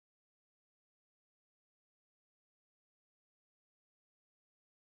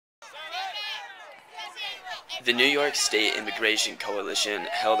The New York State Immigration Coalition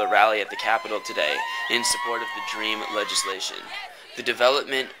held a rally at the Capitol today in support of the DREAM legislation. The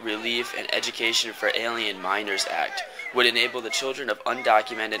Development, Relief, and Education for Alien Minors Act would enable the children of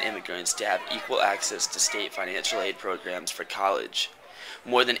undocumented immigrants to have equal access to state financial aid programs for college.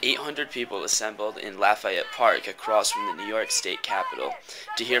 More than 800 people assembled in Lafayette Park across from the New York State Capitol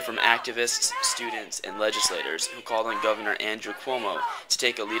to hear from activists, students, and legislators who called on Governor Andrew Cuomo to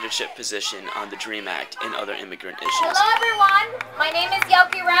take a leadership position on the DREAM Act and other immigrant issues. Hello everyone, my name is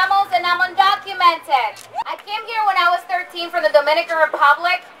Yelki Ramos and I'm undocumented. I came here when I was 13 from the Dominican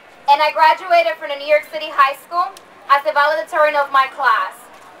Republic and I graduated from the New York City High School as the valedictorian of my class.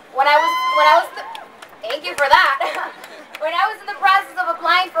 Thank you for that. When I was in the process of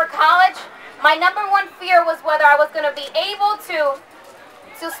applying for college, my #1 fear was whether I was going to be able to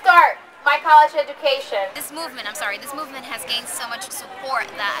start my college education. This movement has gained so much support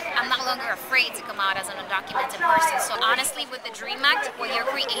that I'm no longer afraid to come out as an undocumented person. So honestly, with the DREAM Act, what you're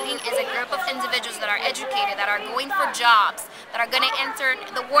creating is a group of individuals that are educated, that are going for jobs, that are going to enter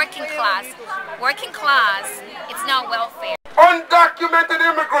the working class. Working class, it's not welfare. Undocumented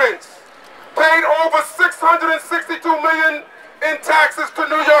immigrants paid over $662 million in taxes to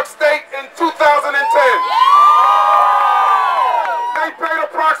New York State in 2010. They paid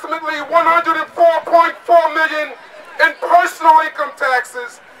approximately $104.4 million in personal income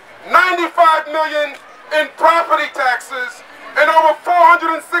taxes, $95 million in property taxes, and over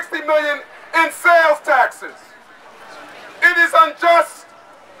 $460 million in sales taxes. It is unjust,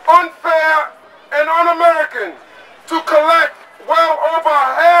 unfair, and un-American to collect well over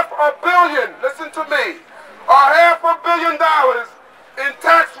 $500 million, listen to me, $500 million in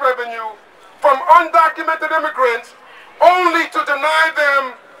tax revenue from undocumented immigrants only to deny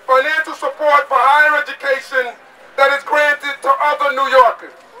them financial support for higher education that is granted to other New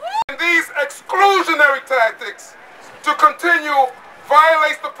Yorkers. And these exclusionary tactics to continue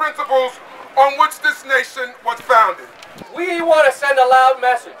violates the principles on which this nation was founded. We want to send a loud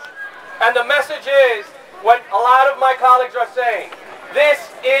message, and the message is what a lot of my colleagues are saying. This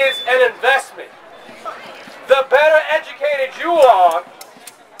is an investment. The better educated you are,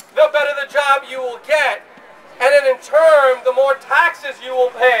 the better the job you will get, and then in turn, the more taxes you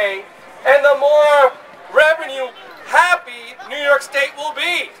will pay, and the more revenue happy New York State will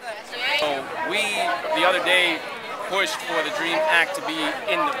be. So we, the other day, pushed for the DREAM Act to be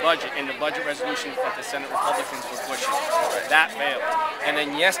in the budget resolution that the Senate Republicans were pushing. That failed. And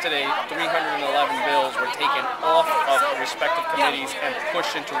then yesterday, 311 bills were taken off of the respective committees and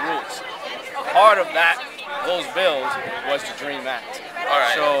pushed into rules. Part of those bills was the DREAM Act.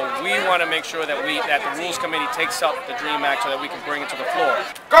 So we want to make sure that the Rules Committee takes up the DREAM Act so that we can bring it to the floor.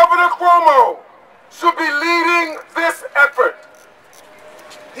 Governor Cuomo should be leading this effort.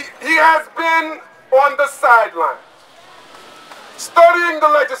 He has been on the sideline. Studying the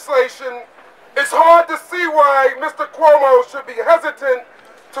legislation, it's hard to see why Mr. Cuomo should be hesitant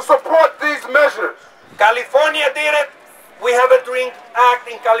to support these measures. California did it. We have a DREAM Act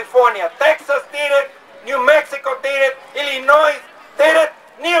in California. Texas did it. New Mexico did it. Illinois